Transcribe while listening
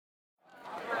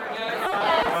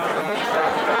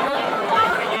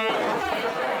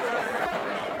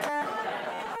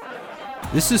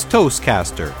This is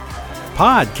Toastcaster,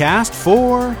 podcast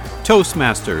for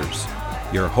Toastmasters.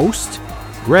 Your host,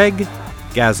 Greg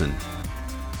Gazin.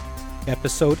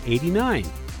 Episode 89,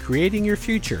 Creating Your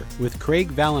Future with Craig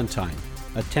Valentine,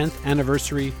 a 10th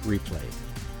anniversary replay.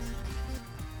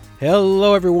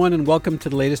 Hello, everyone, and welcome to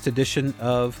the latest edition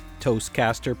of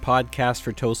Toastcaster, podcast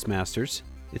for Toastmasters.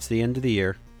 It's the end of the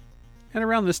year, and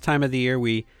around this time of the year,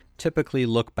 we typically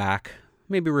look back,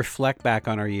 maybe reflect back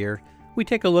on our year. We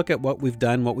take a look at what we've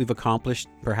done, what we've accomplished,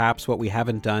 perhaps what we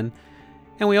haven't done,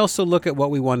 and we also look at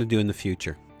what we want to do in the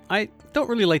future. I don't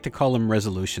really like to call them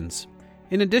resolutions.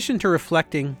 In addition to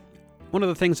reflecting, one of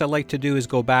the things I like to do is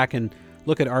go back and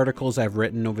look at articles I've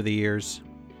written over the years,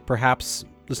 perhaps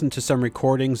listen to some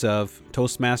recordings of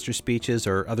Toastmaster speeches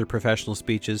or other professional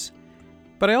speeches.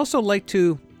 But I also like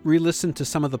to re-listen to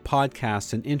some of the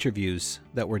podcasts and interviews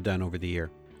that were done over the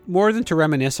year. More than to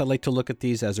reminisce, I like to look at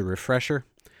these as a refresher.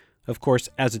 Of course,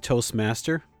 as a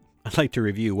Toastmaster, I like to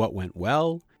review what went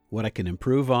well, what I can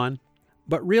improve on.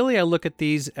 But really, I look at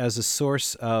these as a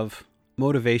source of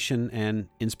motivation and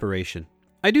inspiration.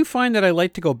 I do find that I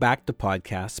like to go back to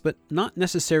podcasts, but not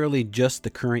necessarily just the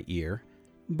current year,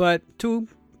 but to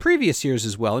previous years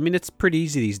as well. I mean, it's pretty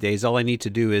easy these days. All I need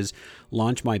to do is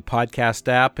launch my podcast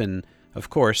app, and of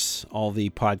course, all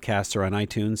the podcasts are on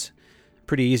iTunes.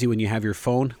 Pretty easy when you have your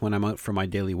phone when I'm out for my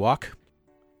daily walk.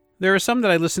 There are some that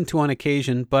I listen to on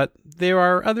occasion, but there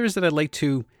are others that I like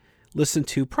to listen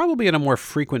to probably on a more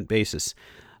frequent basis.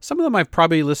 Some of them I've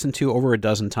probably listened to over a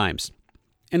dozen times.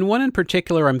 And one in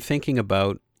particular I'm thinking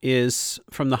about is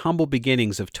from the humble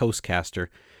beginnings of Toastcaster.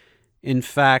 In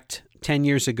fact, 10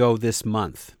 years ago this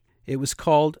month. It was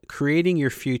called Creating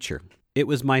Your Future. It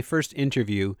was my first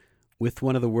interview with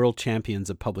one of the world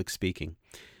champions of public speaking.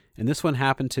 And this one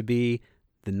happened to be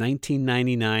the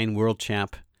 1999 world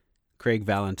champ, Craig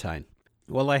Valentine.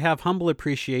 Well, I have humble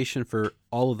appreciation for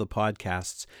all of the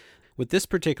podcasts. With this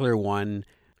particular one,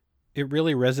 it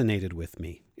really resonated with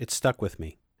me. It stuck with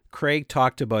me. Craig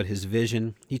talked about his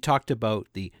vision. He talked about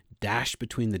the dash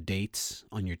between the dates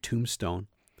on your tombstone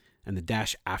and the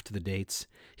dash after the dates.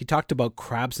 He talked about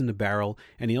crabs in the barrel,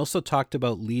 and he also talked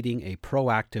about leading a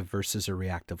proactive versus a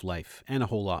reactive life, and a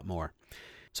whole lot more.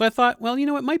 So I thought, well,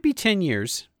 it might be 10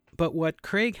 years, but what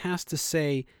Craig has to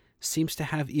say seems to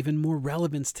have even more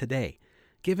relevance today.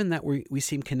 Given that we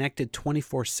seem connected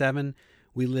 24/7,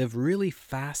 we live really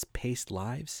fast-paced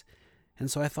lives. And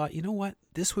so I thought, you know what?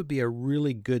 This would be a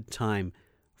really good time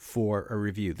for a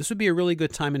review. This would be a really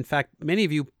good time. In fact, many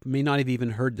of you may not have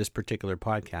even heard this particular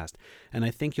podcast, and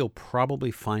I think you'll probably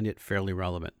find it fairly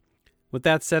relevant. With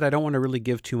that said, I don't want to really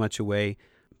give too much away,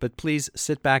 but please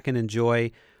sit back and enjoy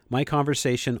my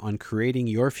conversation on creating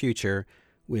your future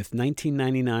with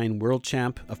 1999 world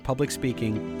champ of public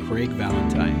speaking, Craig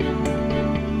Valentine.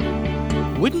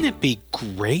 Wouldn't it be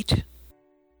great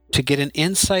to get an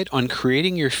insight on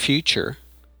creating your future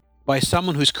by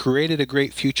someone who's created a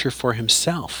great future for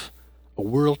himself, a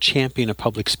world champion of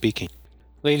public speaking?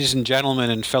 Ladies and gentlemen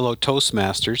and fellow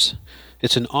Toastmasters,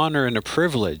 it's an honor and a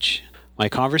privilege, my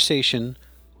conversation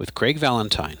with Craig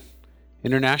Valentine,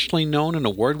 internationally known and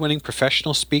award-winning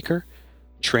professional speaker,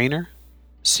 trainer,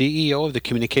 CEO of the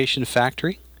Communication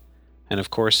Factory, and of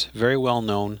course, very well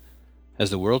known as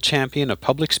the world champion of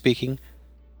public speaking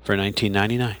for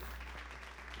 1999.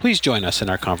 Please join us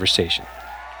in our conversation.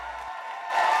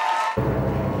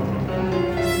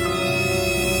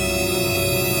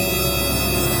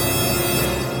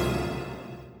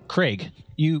 Craig,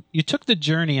 you took the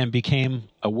journey and became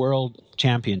a world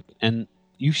champion, and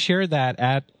you shared that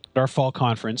at our fall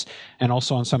conference and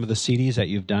also on some of the CDs that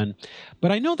you've done.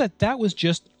 But I know that was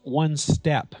just one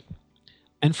step.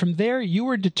 And from there, you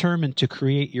were determined to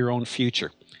create your own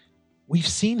future. We've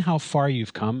seen how far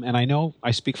you've come, and I know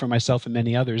I speak for myself and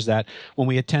many others that when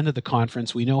we attended the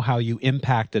conference, we know how you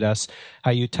impacted us,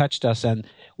 how you touched us, and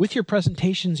with your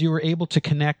presentations, you were able to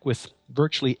connect with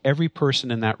virtually every person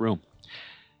in that room.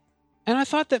 And I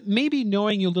thought that maybe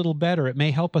knowing you a little better, it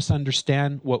may help us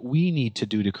understand what we need to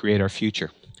do to create our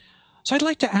future. So I'd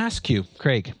like to ask you,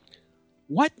 Craig,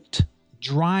 what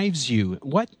drives you?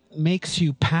 What makes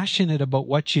you passionate about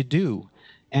what you do?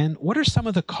 And what are some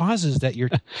of the causes that you're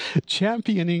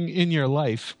championing in your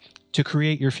life to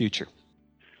create your future?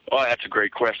 Well, that's a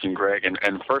great question, Greg. And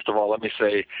first of all, let me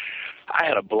say I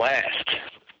had a blast.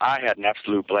 I had an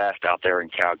absolute blast out there in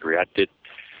Calgary. I did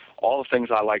all the things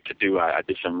I like to do. I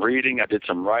did some reading. I did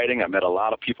some writing. I met a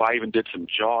lot of people. I even did some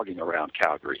jogging around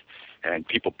Calgary. And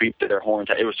people beat their horns.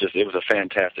 It was a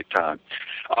fantastic time.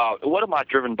 What am I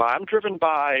driven by? I'm driven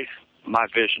by my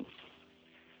vision.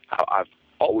 I've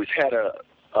always had a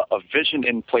a vision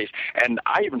in place. And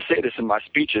I even say this in my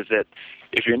speeches, that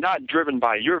if you're not driven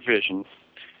by your vision,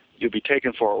 you'll be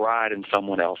taken for a ride in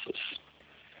someone else's.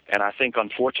 And I think,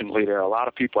 unfortunately, there are a lot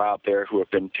of people out there who have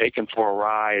been taken for a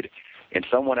ride in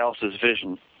someone else's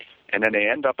vision, and then they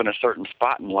end up in a certain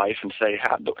spot in life and say,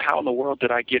 how in the world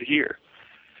did I get here?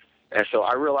 And so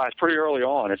I realized pretty early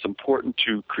on it's important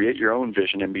to create your own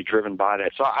vision and be driven by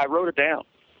that. So I wrote it down.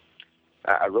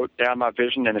 I wrote down my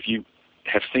vision, and if you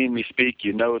have seen me speak,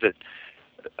 you know that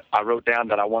I wrote down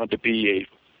that I wanted to be a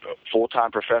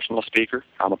full-time professional speaker.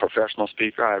 I'm a professional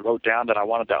speaker. I wrote down that I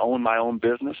wanted to own my own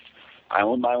business. I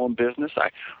own my own business. I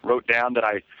wrote down that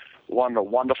I wanted a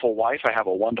wonderful wife. I have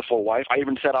a wonderful wife. I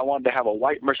even said I wanted to have a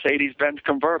white Mercedes-Benz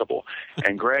convertible.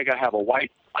 And, Greg, I have a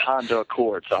white Honda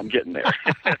Accord, so I'm getting there.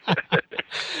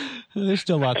 There's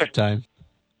still lots of time.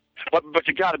 But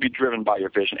you got to be driven by your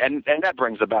vision. And that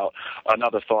brings about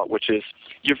another thought, which is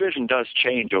your vision does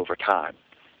change over time.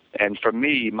 And for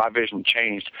me, my vision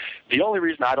changed. The only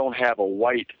reason I don't have a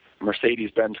white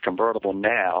Mercedes-Benz convertible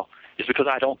now is because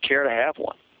I don't care to have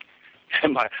one.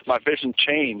 And my vision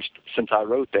changed since I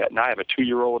wrote that. Now I have a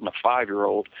 2-year-old and a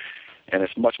 5-year-old, and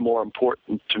it's much more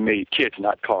important to me, kids,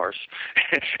 not cars,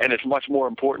 and it's much more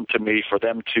important to me for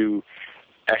them to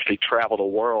actually travel the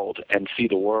world and see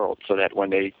the world so that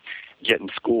when they get in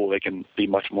school, they can be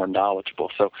much more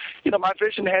knowledgeable. So, my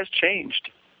vision has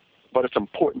changed, but it's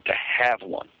important to have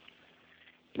one.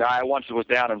 Now, I once was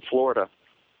down in Florida,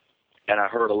 and I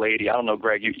heard a lady, I don't know,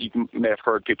 Greg, you may have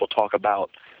heard people talk about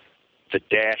the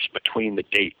dash between the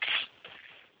dates.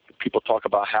 People talk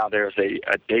about how there's a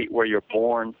date where you're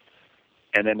born,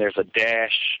 and then there's a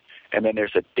dash, and then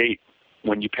there's a date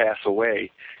when you pass away,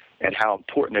 and how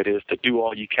important it is to do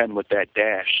all you can with that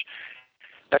dash.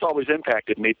 That's always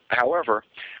impacted me. However,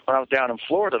 when I was down in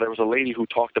Florida, there was a lady who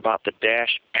talked about the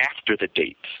dash after the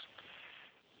dates.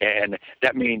 And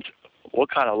that means, what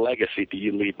kind of legacy do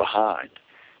you leave behind?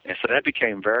 And so that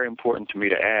became very important to me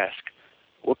to ask,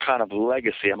 what kind of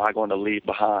legacy am I going to leave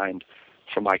behind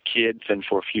for my kids and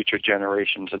for future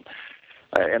generations? And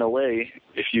in a way,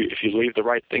 if you leave the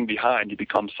right thing behind, you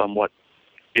become somewhat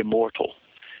immortal.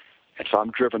 And so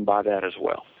I'm driven by that as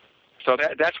well. So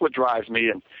that's what drives me.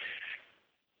 And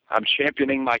I'm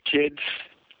championing my kids.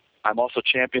 I'm also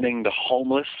championing the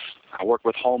homeless. I work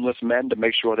with homeless men to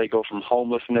make sure they go from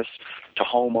homelessness to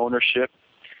home ownership,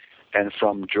 and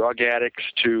from drug addicts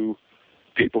to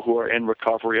people who are in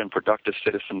recovery and productive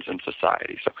citizens in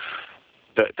society. So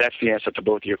that's the answer to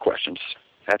both of your questions.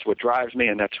 That's what drives me,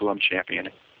 and that's who I'm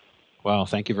championing. Well,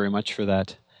 thank you very much for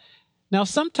that. Now,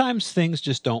 sometimes things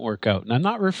just don't work out. And I'm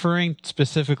not referring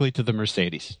specifically to the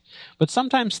Mercedes, but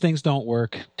sometimes things don't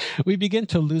work. We begin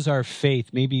to lose our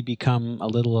faith, maybe become a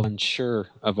little unsure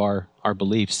of our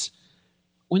beliefs.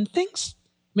 When things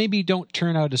maybe don't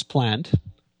turn out as planned,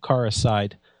 car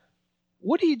aside,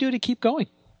 what do you do to keep going?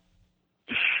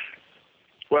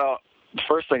 Well, the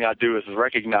first thing I do is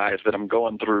recognize that I'm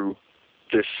going through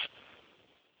this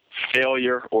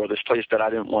failure or this place that I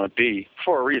didn't want to be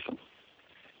for a reason.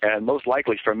 And most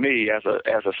likely for me, as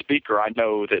a speaker, I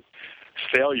know that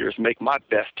failures make my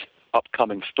best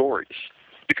upcoming stories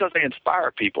because they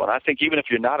inspire people. And I think even if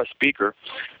you're not a speaker,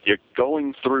 you're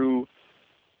going through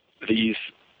these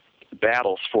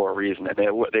battles for a reason, and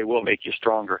they will make you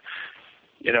stronger.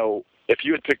 If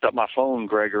you had picked up my phone,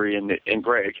 Gregory, and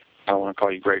Greg, I don't want to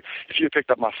call you Greg, if you had picked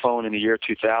up my phone in the year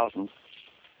 2000,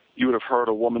 you would have heard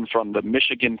a woman from the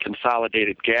Michigan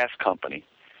Consolidated Gas Company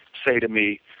say to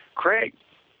me, Craig,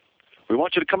 we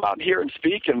want you to come out here and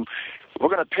speak, and we're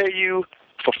going to pay you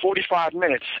for 45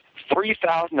 minutes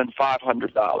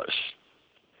 $3,500.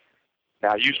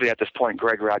 Now, usually at this point,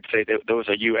 Gregory, I'd say that those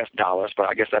are U.S. dollars, but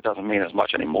I guess that doesn't mean as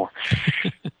much anymore.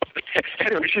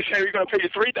 Anyway, she said, we're going to pay you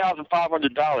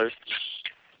 $3,500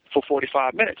 for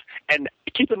 45 minutes. And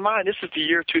keep in mind, this is the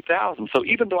year 2000, so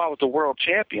even though I was a world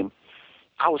champion,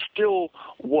 I was still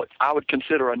what I would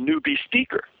consider a newbie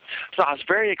speaker. So I was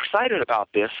very excited about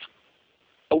this.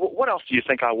 What else do you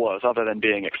think I was other than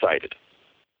being excited?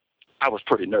 I was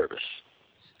pretty nervous.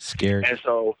 Scared. And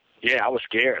so, I was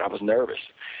scared. I was nervous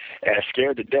and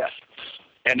scared to death.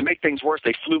 And to make things worse,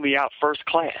 they flew me out first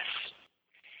class.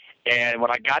 And when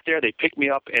I got there, they picked me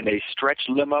up in a stretch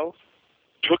limo,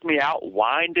 took me out,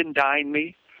 wined and dined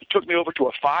me, took me over to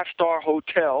a 5-star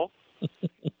hotel,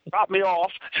 dropped me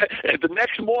off. And the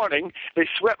next morning, they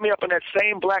swept me up in that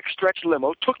same black stretch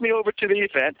limo, took me over to the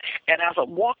event, and as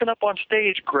I'm walking up on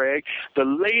stage, Greg, the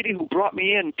lady who brought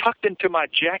me in tucked into my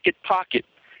jacket pocket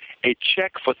a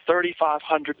check for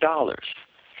 $3,500.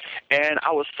 And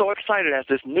I was so excited as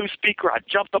this new speaker. I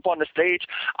jumped up on the stage.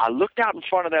 I looked out in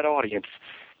front of that audience,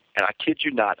 And I kid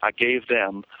you not, I gave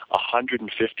them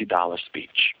 $150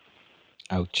 speech.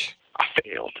 Ouch. I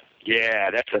failed. Yeah,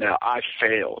 I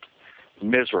failed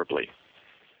miserably.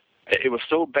 It was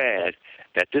so bad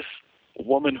that this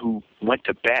woman who went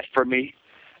to bat for me,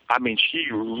 I mean, she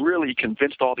really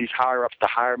convinced all these higher-ups to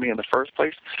hire me in the first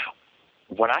place.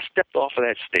 When I stepped off of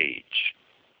that stage,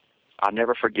 I'll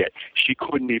never forget, she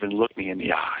couldn't even look me in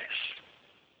the eyes.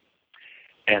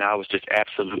 And I was just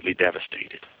absolutely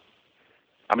devastated.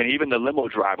 I mean, even the limo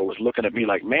driver was looking at me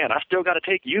like, man, I still got to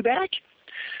take you back?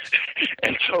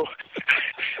 And so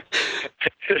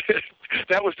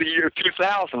that was the year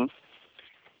 2000.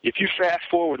 If you fast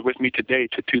forward with me today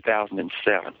to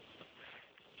 2007,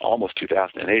 almost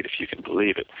 2008 if you can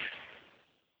believe it,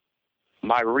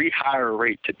 my rehire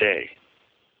rate today,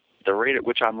 the rate at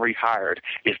which I'm rehired,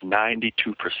 is 92%.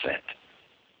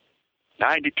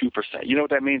 92%. You know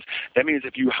what that means? That means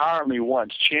if you hire me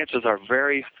once, chances are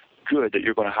very good that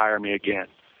you're going to hire me again.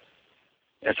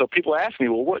 And so people ask me,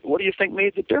 well, what do you think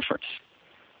made the difference?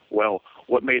 Well,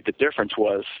 what made the difference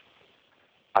was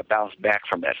I bounced back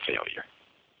from that failure.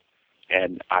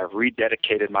 And I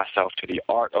rededicated myself to the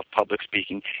art of public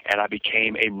speaking, and I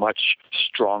became a much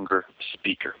stronger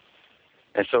speaker.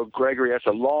 And so, Gregory, that's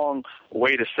a long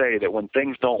way to say that when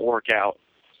things don't work out,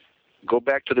 go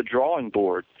back to the drawing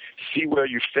board, see where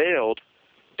you failed,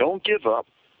 don't give up,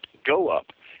 go up,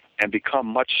 and become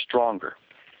much stronger.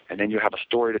 And then you have a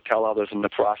story to tell others in the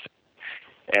process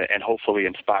and hopefully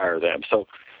inspire them. So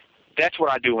that's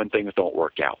what I do when things don't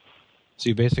work out. So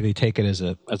you basically take it as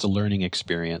a learning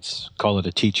experience, call it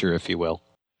a teacher, if you will.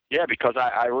 Yeah, because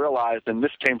I realized, and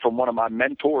this came from one of my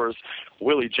mentors,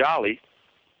 Willie Jolly,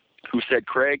 who said,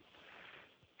 Craig,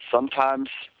 sometimes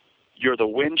you're the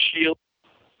windshield,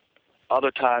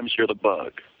 other times you're the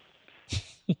bug.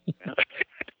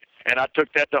 And I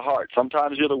took that to heart.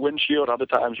 Sometimes you're the windshield, other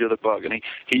times you're the bug. And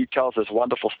he tells this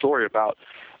wonderful story about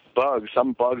bugs.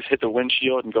 Some bugs hit the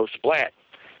windshield and go splat.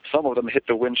 Some of them hit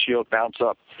the windshield, bounce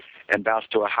up, and bounce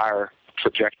to a higher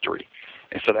trajectory.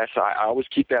 And so I always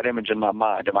keep that image in my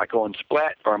mind. Am I going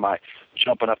splat or am I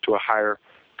jumping up to a higher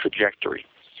trajectory?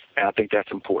 And I think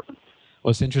that's important. Well,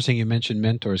 it's interesting you mentioned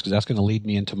mentors because that's going to lead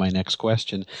me into my next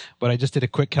question. But I just did a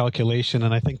quick calculation,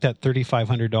 and I think that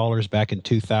 $3,500 back in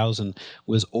 2000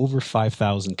 was over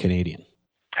 5,000 Canadian.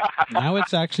 Now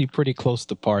it's actually pretty close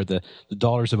to par. The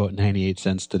dollar's about 98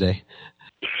 cents today.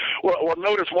 Well,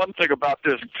 notice one thing about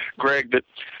this, Greg, that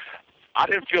I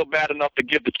didn't feel bad enough to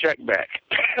give the check back.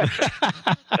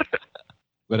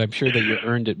 But I'm sure that you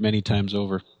earned it many times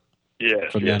over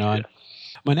from then on. Yes.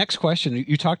 My next question,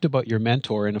 you talked about your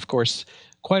mentor, and of course,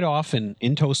 quite often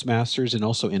in Toastmasters and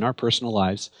also in our personal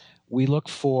lives, we look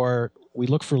for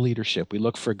leadership, we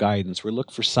look for guidance, we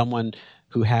look for someone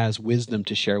who has wisdom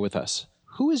to share with us.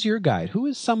 Who is your guide? Who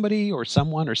is somebody or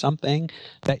someone or something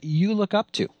that you look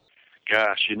up to?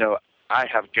 Gosh, I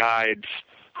have guides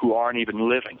who aren't even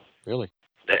living. Really?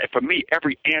 For me,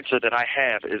 every answer that I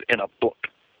have is in a book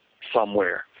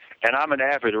somewhere, and I'm an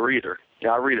avid reader.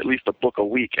 I read at least a book a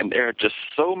week, and there are just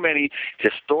so many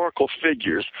historical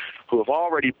figures who have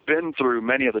already been through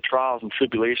many of the trials and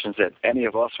tribulations that any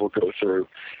of us will go through,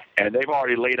 and they've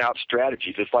already laid out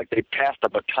strategies. It's like they passed a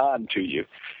baton to you.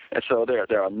 And so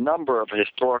there are a number of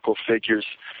historical figures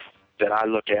that I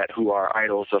look at who are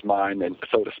idols of mine, and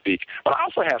so to speak. But I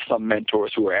also have some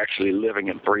mentors who are actually living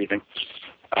and breathing.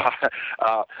 But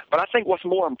I think what's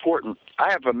more important,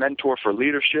 I have a mentor for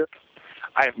leadership.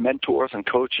 I have mentors and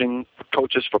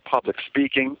coaches for public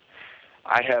speaking.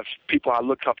 I have people I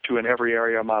look up to in every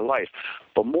area of my life.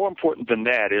 But more important than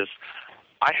that is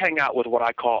I hang out with what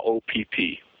I call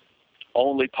OPP,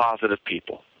 only positive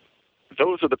people.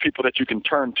 Those are the people that you can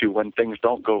turn to when things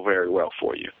don't go very well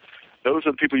for you. Those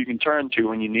are the people you can turn to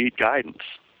when you need guidance.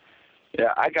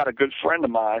 Yeah, I got a good friend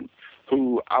of mine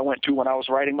who I went to when I was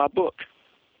writing my book.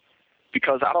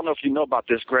 Because I don't know if you know about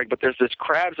this, Greg, but there's this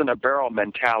crabs in a barrel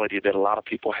mentality that a lot of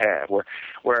people have,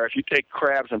 where if you take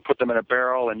crabs and put them in a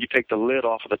barrel and you take the lid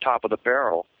off of the top of the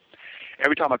barrel,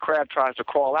 every time a crab tries to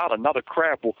crawl out, another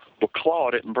crab will claw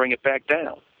at it and bring it back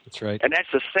down. That's right. And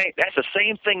that's the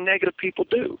same thing negative people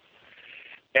do.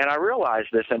 And I realized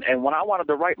this, and when I wanted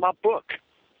to write my book,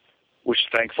 which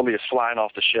thankfully is flying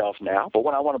off the shelves now, but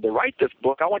when I wanted to write this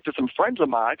book, I went to some friends of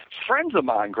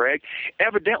mine, Greg.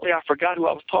 Evidently, I forgot who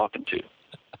I was talking to.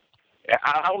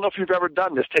 I don't know if you've ever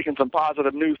done this, taking some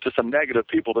positive news to some negative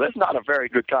people, but that's not a very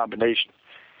good combination.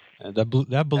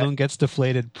 That balloon gets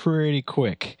deflated pretty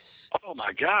quick. Oh,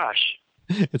 my gosh.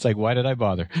 It's like, why did I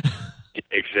bother?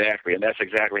 Exactly, and that's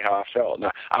exactly how I felt.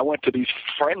 Now, I went to these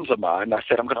friends of mine, and I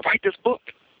said, I'm going to write this book.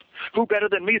 Who better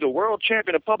than me, the world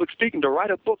champion of public speaking, to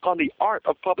write a book on the art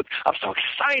of public? I'm so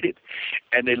excited.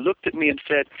 And they looked at me and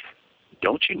said,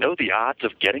 don't you know the odds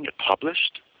of getting it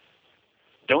published?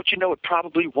 Don't you know it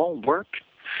probably won't work?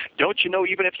 Don't you know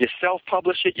even if you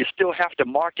self-publish it, you still have to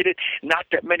market it? Not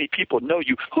that many people know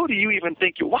you. Who do you even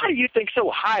think you? Why do you think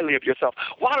so highly of yourself?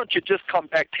 Why don't you just come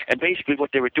back? And basically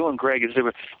what they were doing, Greg, is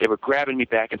they were grabbing me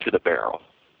back into the barrel.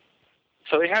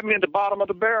 So they had me in the bottom of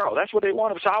the barrel. That's what they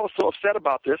wanted. So I was so upset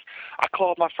about this. I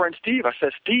called my friend Steve. I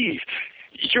said, Steve,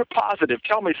 you're positive.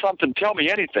 Tell me something. Tell me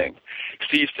anything.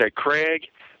 Steve said, Craig,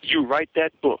 you write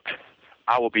that book,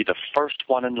 I will be the first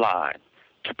one in line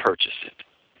to purchase it.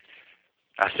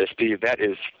 I said, Steve, that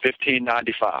is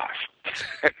 $15.95.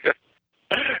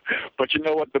 But you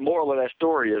know what the moral of that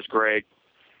story is, Greg?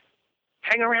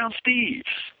 Hang around Steves.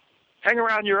 Hang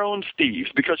around your own Steves,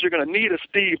 because you're going to need a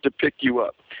Steve to pick you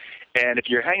up. And if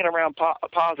you're hanging around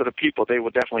positive people, they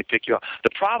will definitely pick you up. The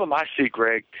problem I see,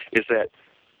 Greg, is that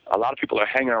a lot of people are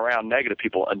hanging around negative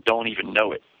people and don't even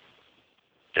know it.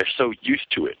 They're so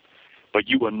used to it. But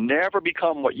you will never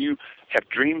become what you have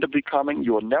dreamed of becoming.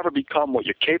 You will never become what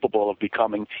you're capable of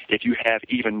becoming if you have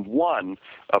even one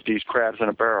of these crabs in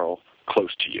a barrel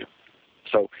close to you.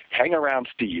 So hang around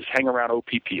Steves, hang around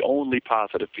OPP, only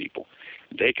positive people.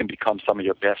 They can become some of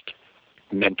your best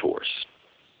mentors.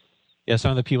 Yeah,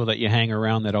 some of the people that you hang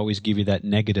around that always give you that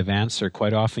negative answer,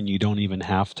 quite often you don't even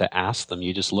have to ask them.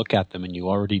 You just look at them and you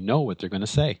already know what they're going to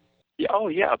say. Oh,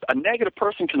 yeah. A negative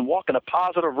person can walk in a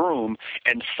positive room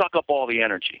and suck up all the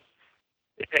energy.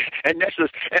 And that's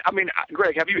just, I mean,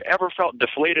 Greg, have you ever felt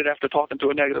deflated after talking to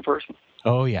a negative person?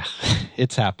 Oh, yeah.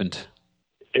 It's happened.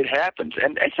 It happens.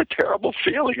 And it's a terrible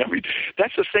feeling. I mean,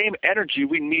 that's the same energy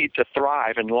we need to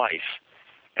thrive in life.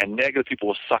 And negative people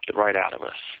will suck it right out of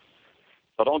us.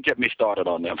 So don't get me started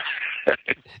on them.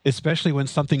 Especially when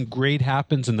something great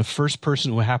happens and the first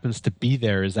person who happens to be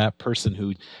there is that person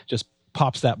who just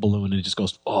pops that balloon and it just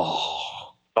goes,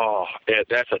 oh. Oh,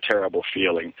 that's a terrible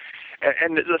feeling.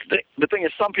 And the thing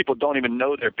is, some people don't even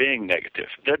know they're being negative.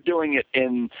 They're doing it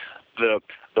in the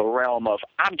realm of,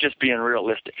 I'm just being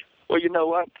realistic. Well, you know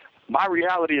what? My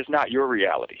reality is not your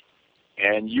reality.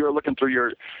 And you're looking through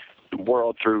your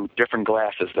world through different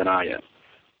glasses than I am.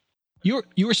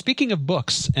 You were speaking of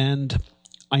books, and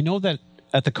I know that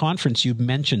at the conference you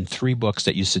mentioned 3 books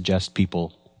that you suggest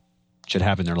people should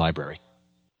have in their library.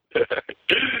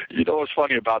 You know what's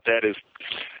funny about that is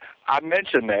I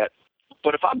mentioned that,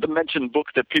 but if I'm to mention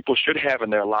books that people should have in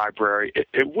their library,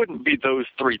 it wouldn't be those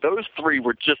 3. Those 3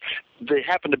 were just, they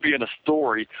happen to be in a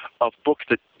story of books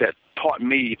that taught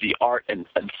me the art and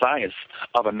science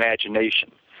of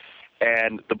imagination.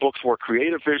 And the books were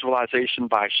Creative Visualization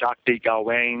by Shakti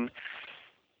Gawain.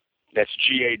 That's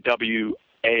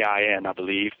Gawain, I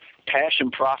believe.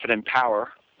 Passion, Profit, and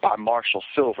Power by Marshall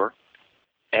Silver.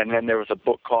 And then there was a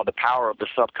book called The Power of the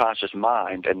Subconscious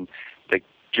Mind, and the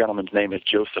gentleman's name is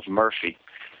Joseph Murphy.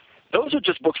 Those are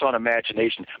just books on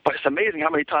imagination. But it's amazing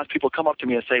how many times people come up to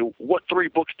me and say, what 3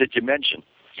 books did you mention?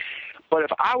 But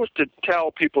if I was to tell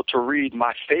people to read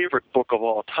my favorite book of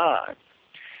all time,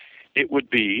 it would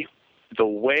be The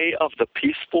Way of the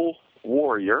Peaceful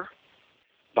Warrior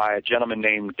by a gentleman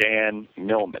named Dan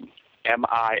Millman, Millman.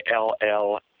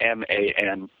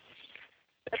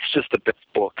 It's just the best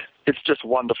book. It's just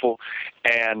wonderful.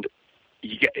 And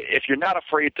if you're not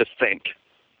afraid to think,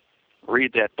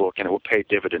 read that book, and it will pay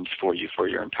dividends for you for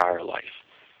your entire life.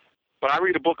 But I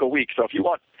read a book a week, so if you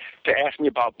want to ask me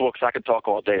about books, I could talk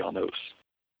all day on those.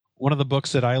 One of the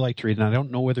books that I like to read, and I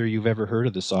don't know whether you've ever heard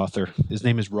of this author, his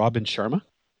name is Robin Sharma.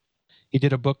 He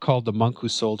did a book called The Monk Who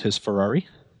Sold His Ferrari.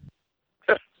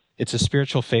 It's a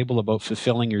spiritual fable about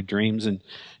fulfilling your dreams and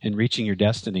reaching your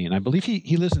destiny. And I believe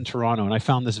he lives in Toronto, and I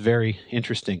found this very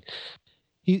interesting.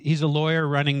 He's a lawyer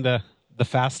running the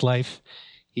fast life.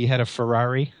 He had a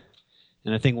Ferrari,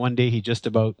 and I think one day he just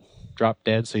about dropped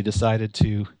dead, so he decided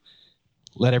to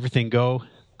let everything go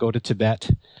to Tibet,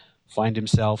 find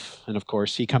himself, and of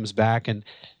course he comes back, and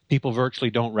people virtually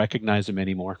don't recognize him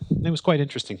anymore. It was quite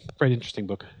interesting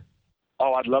book.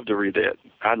 Oh, I'd love to read that.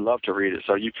 I'd love to read it.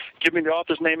 So you give me the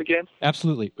author's name again?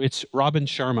 Absolutely. It's Robin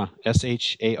Sharma,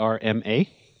 Sharma.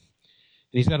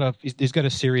 And he's got a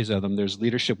series of them. There's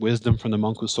Leadership Wisdom from the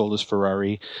Monk Who Sold His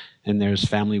Ferrari, and there's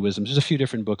Family Wisdom. There's a few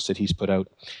different books that he's put out.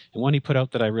 And one he put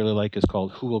out that I really like is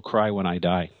called Who Will Cry When I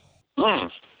Die?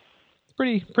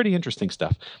 Pretty interesting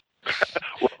stuff.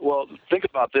 Well, think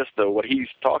about this, though, what he's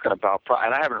talking about,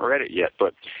 and I haven't read it yet,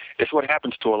 but it's what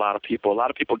happens to a lot of people. A lot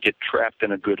of people get trapped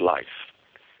in a good life.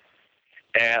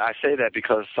 And I say that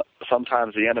because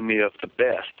sometimes the enemy of the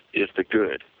best is the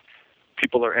good.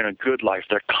 people are in a good life.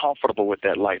 They're comfortable with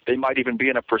that life. They might even be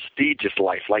in a prestigious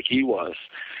life like he was.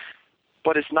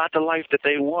 But it's not the life that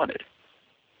they wanted.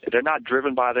 They're not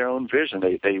driven by their own vision.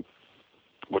 They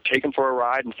were taken for a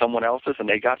ride in someone else's, and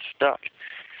they got stuck.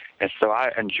 And so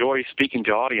I enjoy speaking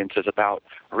to audiences about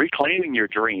reclaiming your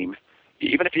dream,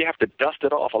 even if you have to dust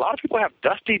it off. A lot of people have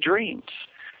dusty dreams.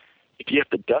 If you have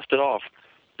to dust it off,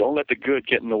 don't let the good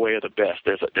get in the way of the best.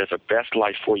 There's a best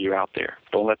life for you out there.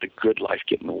 Don't let the good life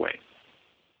get in the way.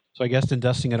 So I guess in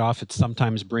dusting it off, it's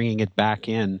sometimes bringing it back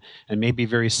in, and maybe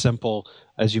very simple,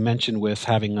 as you mentioned, with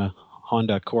having a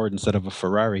Honda Accord instead of a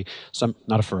Ferrari.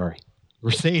 Not a Ferrari,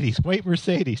 Mercedes, white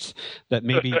Mercedes. That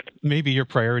maybe your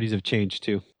priorities have changed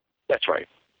too. That's right.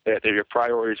 Your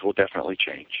priorities will definitely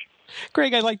change.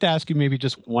 Greg, I'd like to ask you maybe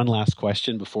just one last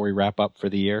question before we wrap up for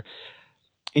the year.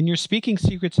 In your Speaking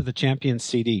Secrets of the Champions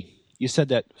CD, you said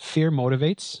that fear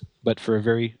motivates, but for a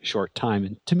very short time.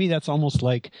 And to me, that's almost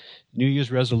like New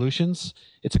Year's resolutions.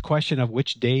 It's a question of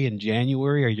which day in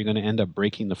January are you going to end up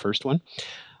breaking the first one.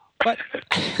 But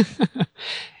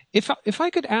if I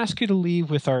could ask you to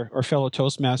leave with our fellow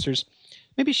Toastmasters,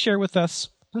 maybe share with us,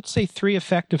 let's say, 3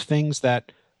 effective things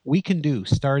that we can do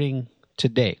starting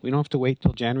today. We don't have to wait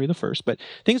till January the 1st, but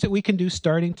things that we can do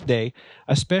starting today,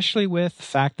 especially with the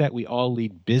fact that we all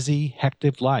lead busy,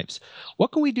 hectic lives.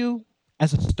 What can we do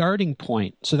as a starting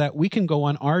point so that we can go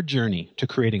on our journey to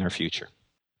creating our future?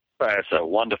 That's a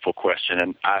wonderful question,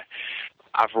 and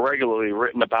I've regularly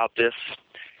written about this.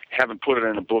 Haven't put it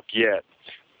in a book yet,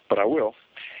 but I will.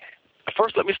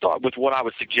 First, let me start with what I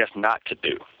would suggest not to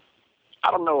do.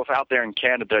 I don't know if out there in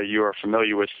Canada you are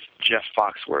familiar with Jeff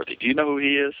Foxworthy. Do you know who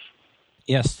he is?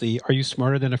 Yes, Are You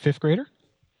Smarter Than a Fifth Grader?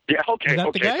 Yeah, okay. Is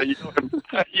that the guy? So you know him.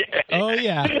 Yeah. Oh,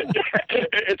 yeah.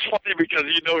 It's funny because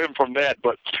you know him from that,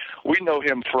 but we know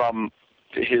him from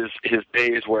his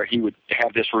days where he would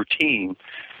have this routine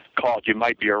called You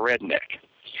Might Be a Redneck.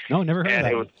 No, never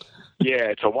heard of that. Yeah,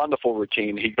 it's a wonderful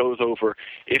routine. He goes over,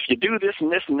 if you do this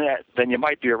and this and that, then you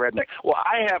might be a redneck. Well,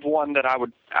 I have one that I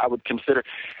would consider.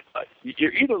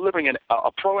 You're either living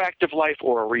a proactive life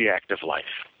or a reactive life.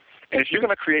 And if you're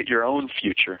going to create your own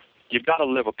future, you've got to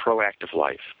live a proactive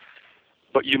life.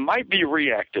 But you might be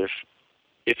reactive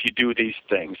if you do these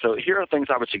things. So here are things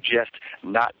I would suggest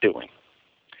not doing.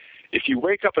 If you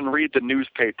wake up and read the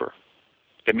newspaper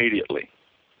immediately,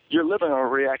 you're living a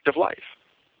reactive life.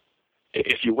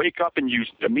 If you wake up and you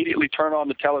immediately turn on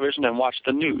the television and watch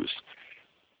the news,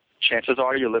 chances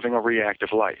are you're living a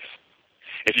reactive life.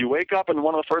 If you wake up and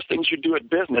one of the first things you do at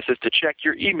business is to check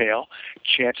your email,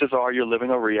 chances are you're living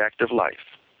a reactive life.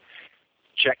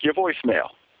 Check your voicemail,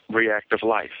 reactive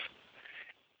life.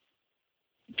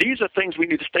 These are things we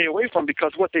need to stay away from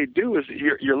because what they do is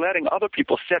you're letting other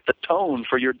people set the tone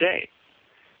for your day.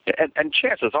 And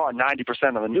chances are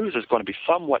 90% of the news is going to be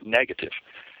somewhat negative.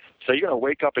 So you're going to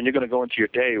wake up and you're going to go into your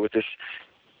day with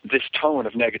this tone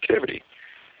of negativity.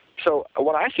 So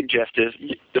what I suggest is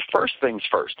the first things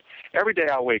first. Every day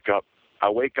I wake up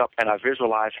and I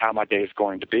visualize how my day is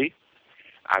going to be.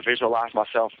 I visualize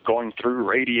myself going through,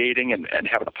 radiating, and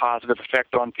having a positive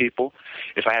effect on people.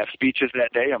 If I have speeches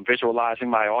that day, I'm visualizing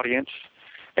my audience.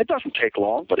 It doesn't take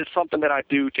long, but it's something that I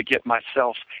do to get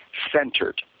myself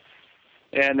centered.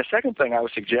 And the second thing I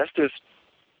would suggest is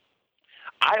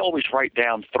I always write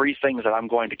down 3 things that I'm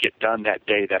going to get done that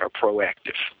day that are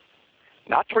proactive.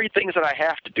 Not 3 things that I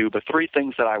have to do, but 3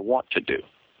 things that I want to do.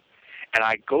 And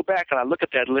I go back and I look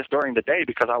at that list during the day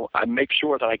because I make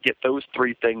sure that I get those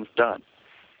 3 things done.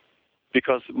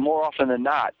 Because more often than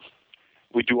not,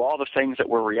 we do all the things that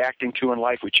we're reacting to in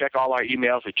life. We check all our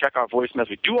emails, we check our voicemails,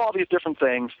 we do all these different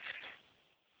things,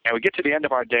 and we get to the end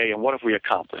of our day, and what have we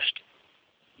accomplished?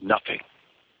 Nothing.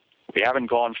 We haven't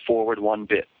gone forward one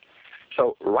bit.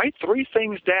 So write 3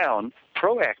 things down,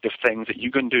 proactive things that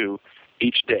you can do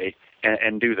each day,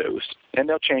 and do those. And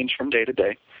they'll change from day to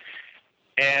day.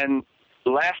 And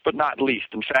last but not least,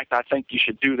 in fact, I think you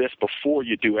should do this before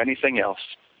you do anything else.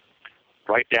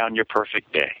 Write down your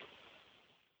perfect day.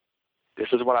 This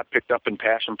is what I picked up in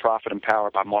Passion, Profit, and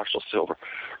Power by Marshall Silver.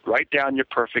 Write down your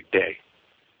perfect day.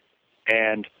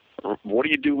 And what do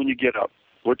you do when you get up?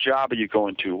 What job are you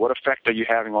going to? What effect are you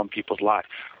having on people's lives?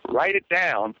 Write it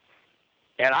down,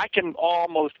 and I can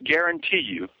almost guarantee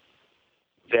you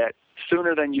that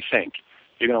sooner than you think,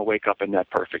 you're going to wake up in that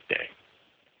perfect day.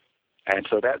 And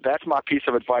so that's my piece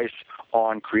of advice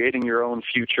on creating your own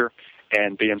future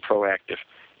and being proactive.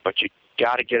 But you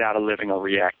got to get out of living a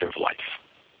reactive life.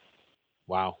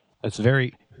 Wow. That's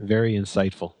very, very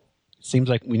insightful. It seems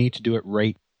like we need to do it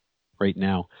right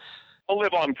now. Don't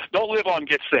live on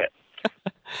get set.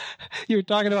 You were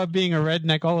talking about being a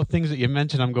redneck, all the things that you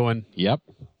mentioned. I'm going, yep,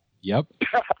 Yep.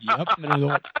 And I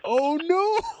go, oh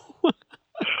no.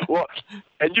 Well,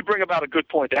 and you bring about a good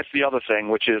point. That's the other thing,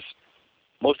 which is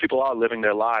most people are living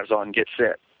their lives on get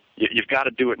set. You've got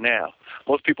to do it now.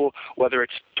 Most people, whether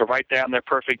it's to write down their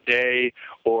perfect day,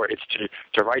 or it's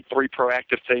to write 3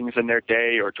 proactive things in their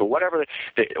day, or to whatever,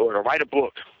 or to write a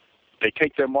book, they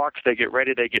take their marks, they get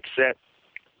ready, they get set,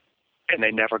 and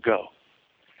they never go.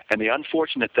 And the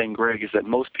unfortunate thing, Greg, is that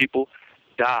most people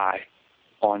die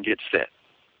on get set.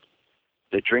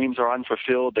 Their dreams are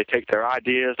unfulfilled. They take their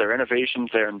ideas, their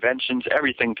innovations, their inventions,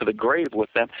 everything to the grave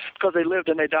with them because they lived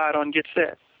and they died on get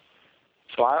set.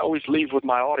 So I always leave with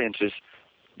my audiences,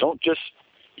 don't just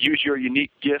use your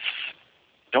unique gifts.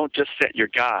 Don't just set your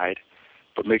guide,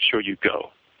 but make sure you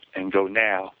go. And go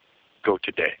now. Go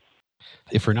today.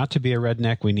 If we're not to be a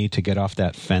redneck, we need to get off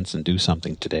that fence and do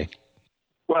something today.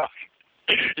 Well,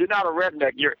 you're not a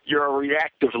redneck. You're a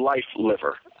reactive life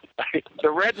liver. The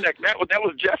redneck, that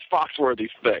was Jeff Foxworthy's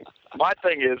thing. My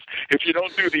thing is, if you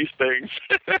don't do these things,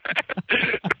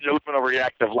 you're living a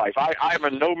reactive life. I am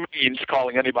in no means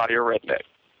calling anybody a redneck.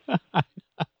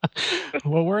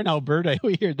 Well, we're in Alberta.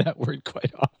 We hear that word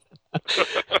quite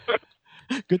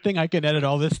often. Good thing I can edit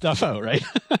all this stuff out, right?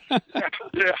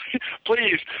 Yeah,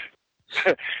 please.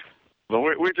 Well,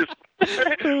 we're just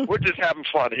having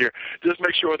fun here. Just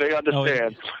make sure they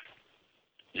understand.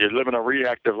 You're living a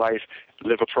reactive life,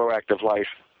 live a proactive life.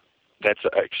 That's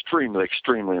extremely,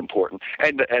 extremely important.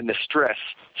 And the stress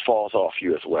falls off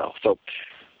you as well. So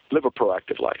live a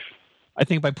proactive life. I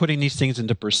think by putting these things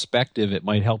into perspective, it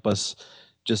might help us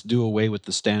just do away with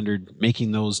the standard,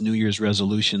 making those New Year's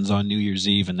resolutions on New Year's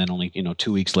Eve and then only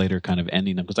 2 weeks later kind of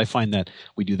ending them. Because I find that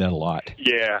we do that a lot.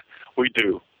 Yeah, we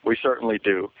do. We certainly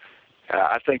do.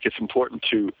 I think it's important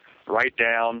to write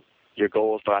down your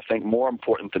goals, but I think more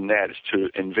important than that is to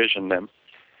envision them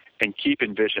and keep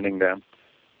envisioning them.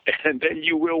 And then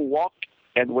you will walk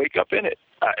and wake up in it.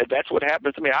 That's what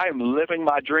happens to me. I am living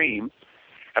my dream,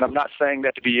 and I'm not saying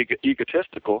that to be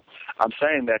egotistical. I'm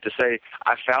saying that to say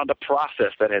I found a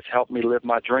process that has helped me live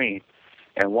my dream,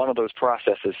 and one of those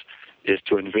processes is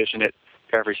to envision it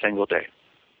every single day.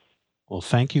 Well,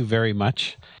 thank you very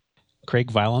much.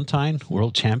 Craig Valentine,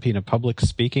 world champion of public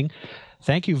speaking.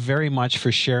 Thank you very much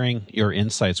for sharing your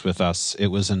insights with us. It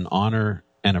was an honor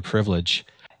and a privilege.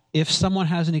 If someone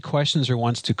has any questions or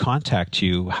wants to contact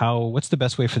you, what's the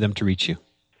best way for them to reach you?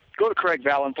 Go to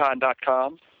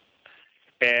craigvalentine.com,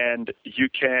 and you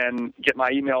can get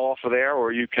my email off of there,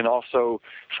 or you can also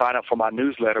sign up for my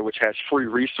newsletter, which has free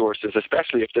resources,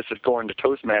 especially if this is going to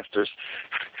Toastmasters.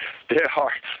 There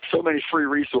are so many free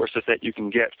resources that you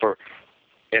can get for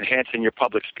enhancing your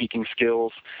public speaking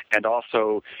skills, and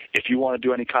also if you want to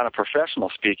do any kind of professional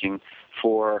speaking,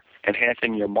 for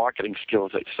enhancing your marketing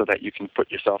skills so that you can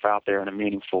put yourself out there in a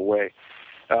meaningful way.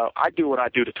 I do what I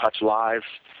do to touch lives,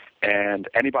 and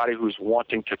anybody who's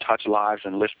wanting to touch lives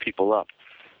and lift people up,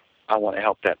 I want to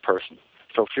help that person.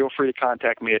 So feel free to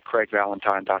contact me at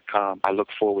craigvalentine.com. I look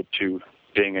forward to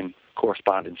being in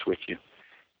correspondence with you.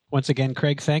 Once again,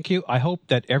 Craig, thank you. I hope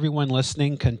that everyone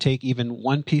listening can take even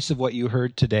one piece of what you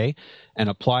heard today and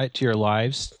apply it to your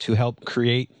lives to help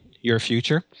create your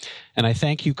future. And I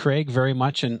thank you, Craig, very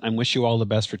much, and wish you all the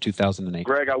best for 2008.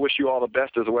 Greg, I wish you all the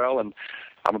best as well, and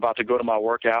I'm about to go to my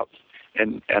workout,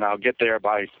 and I'll get there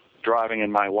by driving in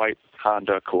my white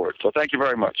Honda Accord. So thank you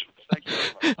very much. Thank you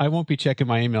very much. I won't be checking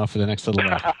my email for the next little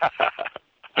while.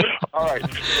 All right.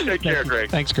 Take care, Greg.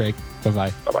 Thanks, Greg.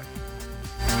 Bye-bye. Bye-bye.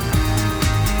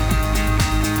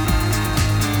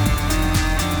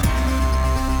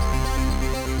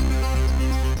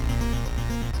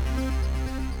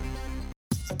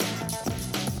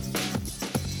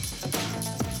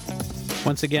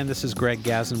 Once again, this is Greg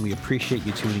Gazin. We appreciate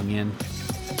you tuning in.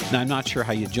 Now, I'm not sure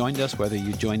how you joined us, whether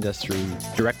you joined us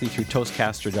directly through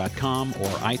Toastcaster.com or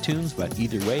iTunes, but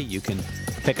either way, you can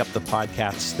pick up the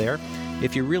podcasts there.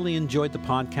 If you really enjoyed the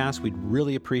podcast, we'd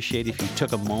really appreciate if you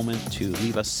took a moment to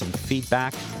leave us some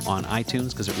feedback on iTunes,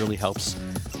 because it really helps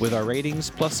with our ratings.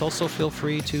 Plus, also feel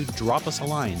free to drop us a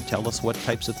line. Tell us what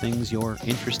types of things you're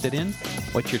interested in,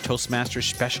 what your Toastmasters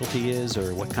specialty is,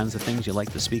 or what kinds of things you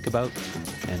like to speak about.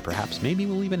 And perhaps maybe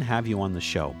we'll even have you on the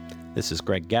show. This is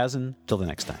Greg Gazin. Till the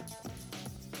next time.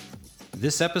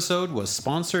 This episode was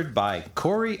sponsored by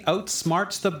Corey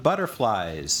Outsmarts the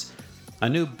Butterflies, a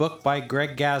new book by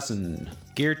Greg Gazin,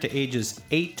 geared to ages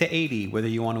 8 to 80. Whether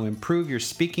you want to improve your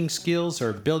speaking skills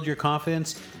or build your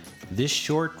confidence, this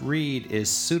short read is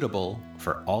suitable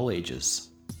for all ages.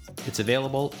 It's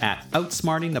available at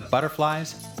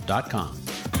outsmartingthebutterflies.com.